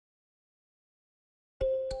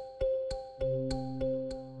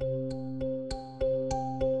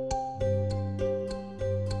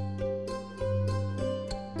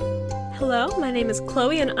Hello, my name is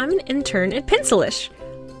Chloe and I'm an intern at Pencilish.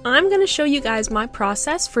 I'm going to show you guys my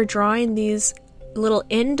process for drawing these little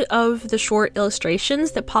end of the short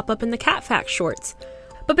illustrations that pop up in the Cat Fact shorts.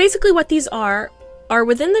 But basically what these are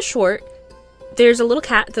within the short, there's a little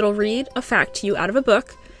cat that'll read a fact to you out of a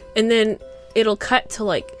book, and then it'll cut to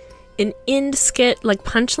like an end skit, like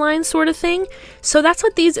punchline sort of thing. So that's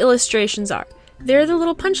what these illustrations are. They're the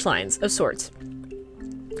little punchlines of sorts.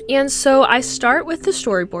 And so I start with the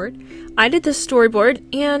storyboard. I did this storyboard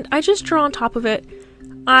and I just draw on top of it.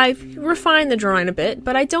 I refine the drawing a bit,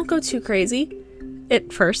 but I don't go too crazy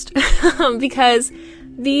at first because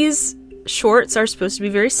these shorts are supposed to be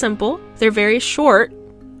very simple. They're very short,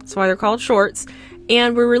 that's why they're called shorts,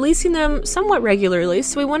 and we're releasing them somewhat regularly,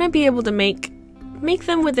 so we want to be able to make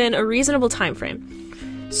them within a reasonable time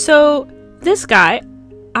frame. So this guy,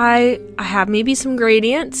 I have maybe some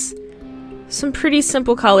gradients, some pretty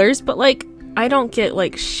simple colors, but like I don't get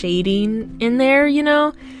like shading in there, you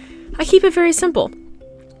know? I keep it very simple.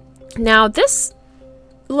 Now this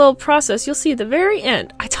little process, you'll see at the very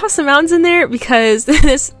end, I toss some mountains in there because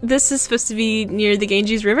this is supposed to be near the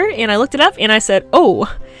Ganges River, and I looked it up and I said,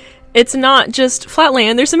 oh, it's not just flat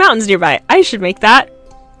land, there's some mountains nearby. I should make that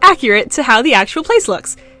accurate to how the actual place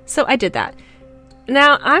looks. So I did that.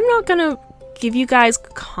 Now I'm not gonna give you guys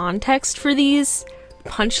context for these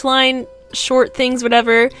punchline short things,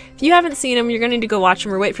 whatever. If you haven't seen them, you're gonna need to go watch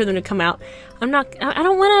them or wait for them to come out. I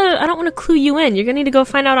don't want to clue you in. You're gonna need to go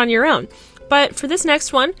find out on your own. But for this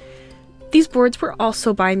next one, these boards were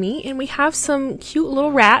also by me, and we have some cute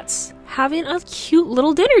little rats having a cute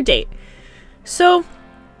little dinner date. So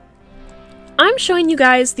I'm showing you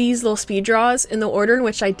guys these little speed draws in the order in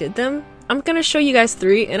which I did them. I'm gonna show you guys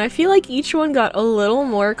 3, and I feel like each one got a little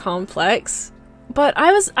more complex. But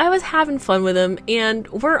I was having fun with them, and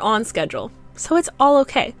we're on schedule, so it's all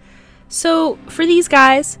okay. So for these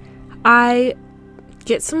guys, I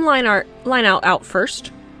get some line out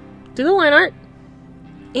first, do the line art,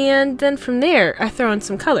 and then from there I throw in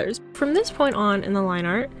some colors. From this point on in the line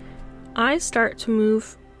art, I start to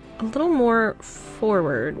move a little more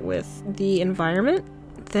forward with the environment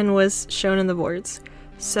than was shown in the boards.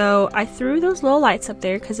 So I threw those little lights up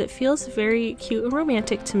there because it feels very cute and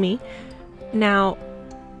romantic to me. Now,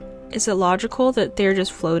 is it logical that they're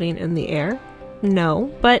just floating in the air?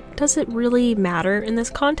 No, but does it really matter in this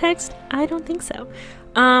context? I don't think so.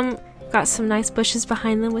 Got some nice bushes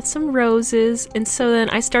behind them with some roses, and so then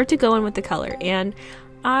I start to go in with the color, and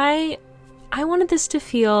I wanted this to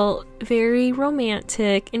feel very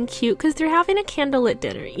romantic and cute because they're having a candlelit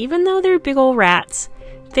dinner. Even though they're big old rats,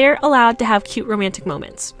 they're allowed to have cute romantic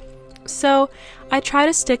moments. So I try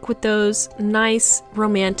to stick with those nice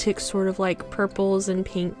romantic sort of like purples and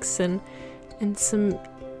pinks and some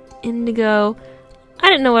indigo. I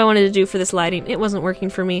didn't know what I wanted to do for this lighting. It wasn't working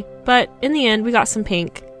for me. But in the end, we got some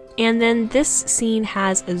pink. And then this scene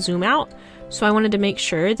has a zoom out. So I wanted to make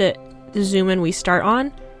sure that the zoom in we start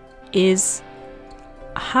on is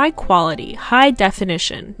high quality, high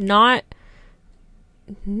definition, not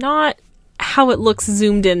how it looks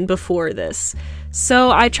zoomed in before this.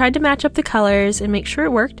 So I tried to match up the colors and make sure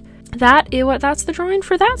it worked. That's the drawing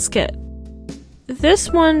for that skit.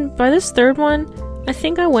 This one, by this third one, I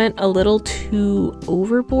think I went a little too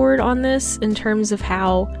overboard on this in terms of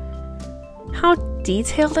how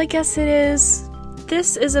detailed I guess it is.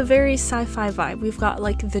 This is a very sci-fi vibe. We've got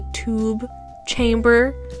like the tube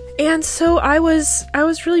chamber, and so I was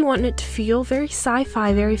really wanting it to feel very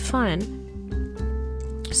sci-fi, very fun.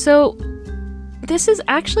 So this is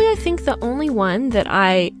actually, I think, the only one that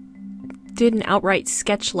I did an outright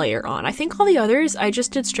sketch layer on. I think all the others, I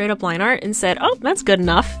just did straight up line art and said, oh, that's good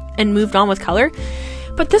enough, and moved on with color.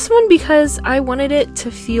 But this one, because I wanted it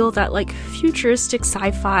to feel that like futuristic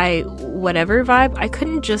sci-fi whatever vibe, I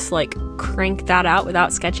couldn't just like crank that out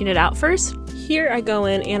without sketching it out first. Here I go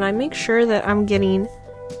in and I make sure that I'm getting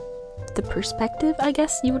the perspective, I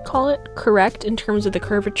guess you would call it, correct in terms of the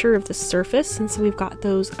curvature of the surface. And so we've got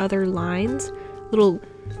those other lines, little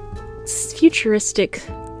futuristic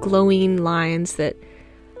glowing lines that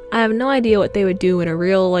I have no idea what they would do in a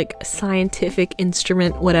real like scientific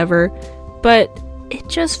instrument, whatever, but it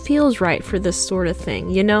just feels right for this sort of thing,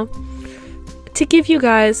 you know? To give you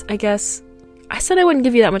guys, I guess, I said I wouldn't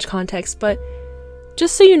give you that much context, but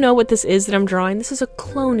just so you know what this is that I'm drawing, this is a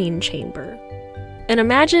cloning chamber. An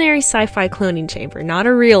imaginary sci-fi cloning chamber, not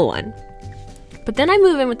a real one. But then I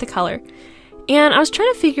move in with the color, and I was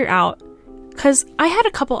trying to figure out, because I had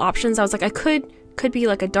a couple options. I was like, I could could be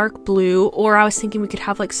like a dark blue, or I was thinking we could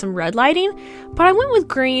have like some red lighting, but I went with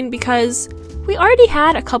green because we already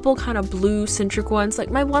had a couple kind of blue centric ones.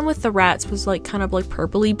 Like my one with the rats was like kind of like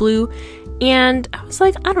purpley blue, and I was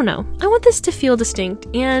like, I don't know, I want this to feel distinct.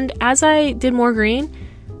 And as I did more green,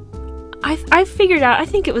 I figured out, I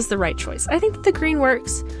think it was the right choice. I think that the green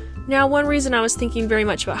works. Now, one reason I was thinking very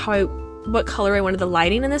much about what color I wanted the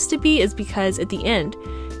lighting in this to be is because at the end,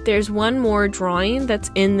 there's one more drawing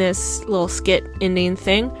that's in this little skit ending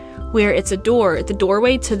thing where it's a door at the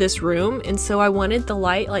doorway to this room, and so I wanted the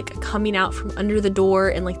light like coming out from under the door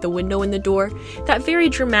and like the window in the door, that very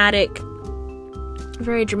dramatic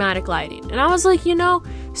lighting. And I was like, you know,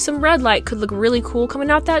 some red light could look really cool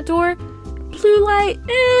coming out that door. Blue light,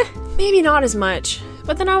 maybe not as much.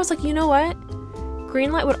 But then I was like, you know what?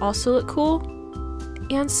 Green light would also look cool.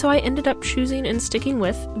 And so I ended up choosing and sticking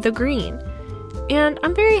with the green. And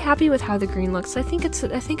I'm very happy with how the green looks. I think it's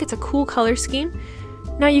a cool color scheme.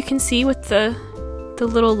 Now you can see with the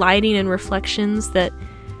little lighting and reflections that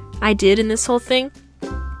I did in this whole thing.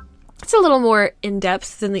 It's a little more in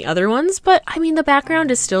depth than the other ones, but I mean the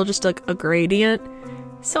background is still just like a gradient.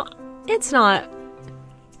 So it's not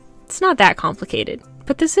that complicated.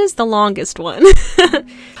 But this is the longest one.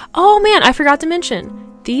 Oh man, I forgot to mention.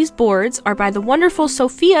 These boards are by the wonderful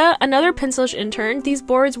Sophia, another Pencilish intern. These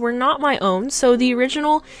boards were not my own, so the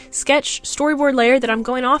original sketch storyboard layer that I'm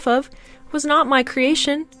going off of was not my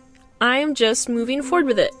creation. I'm just moving forward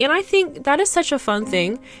with it. And I think that is such a fun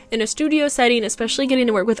thing in a studio setting, especially getting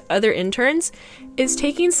to work with other interns, is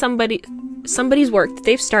taking somebody's work that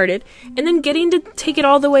they've started and then getting to take it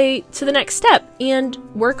all the way to the next step and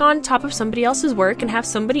work on top of somebody else's work and have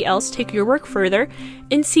somebody else take your work further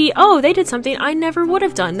and see, oh, they did something I never would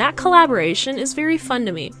have done. That collaboration is very fun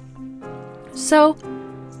to me. So,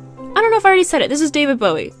 I don't know if I already said it. This is David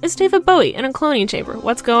Bowie. It's David Bowie in a cloning chamber.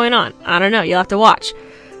 What's going on? I don't know. You'll have to watch.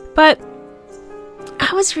 But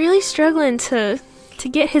I was really struggling to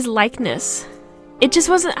get his likeness. It just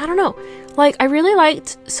wasn't, I don't know. Like, I really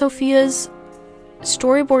liked Sophia's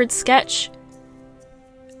storyboard sketch,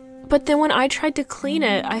 but then when I tried to clean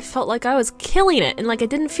it, I felt like I was killing it, and like it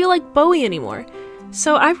didn't feel like Bowie anymore.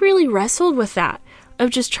 So I really wrestled with that, of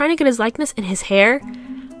just trying to get his likeness and his hair.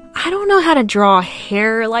 I don't know how to draw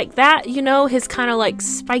hair like that, you know, his kind of like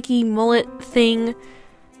spiky mullet thing.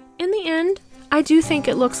 In the end, I do think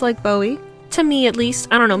it looks like Bowie. To me, at least.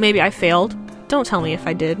 I don't know, maybe I failed. Don't tell me if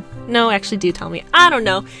I did. No, actually do tell me. I don't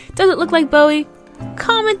know. Does it look like Bowie?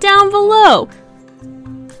 Comment down below.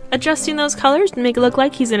 Adjusting those colors to make it look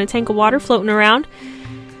like he's in a tank of water floating around.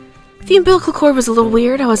 The umbilical cord was a little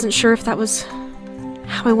weird. I wasn't sure if that was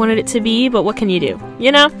how I wanted it to be, but what can you do?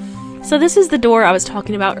 You know? So this is the door I was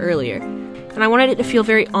talking about earlier. And I wanted it to feel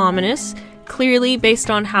very ominous. Clearly, based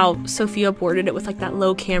on how Sophia boarded it with like that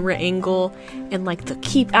low camera angle and like the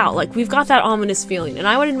keep out, like we've got that ominous feeling, and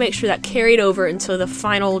I wanted to make sure that carried over into the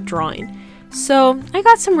final drawing. So I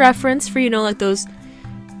got some reference for, you know, like those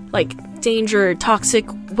like danger, toxic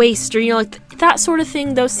waste, or you know, like that sort of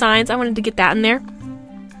thing, those signs. I wanted to get that in there.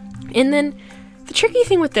 And then the tricky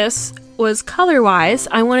thing with this was color wise,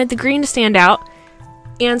 I wanted the green to stand out.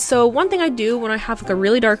 And so one thing I do when I have like a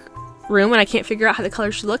really dark room and I can't figure out how the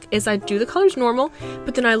colors should look is I do the colors normal,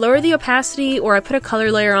 but then I lower the opacity or I put a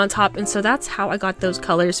color layer on top, and so that's how I got those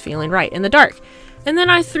colors feeling right in the dark. And then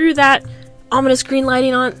I threw that ominous green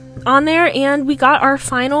lighting on there, and we got our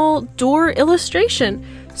final door illustration.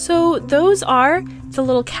 So those are the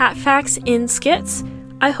little cat facts in skits.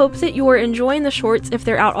 I hope that you're enjoying the shorts if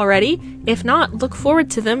they're out already. If not, look forward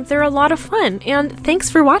to them. They're a lot of fun, and thanks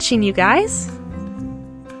for watching, you guys.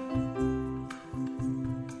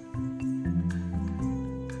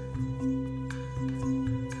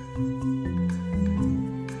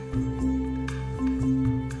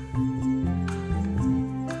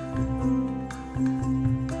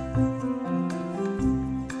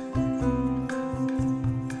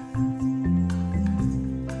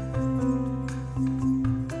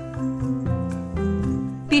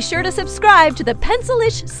 Be sure to subscribe to the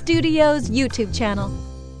Pencilish Studios YouTube channel.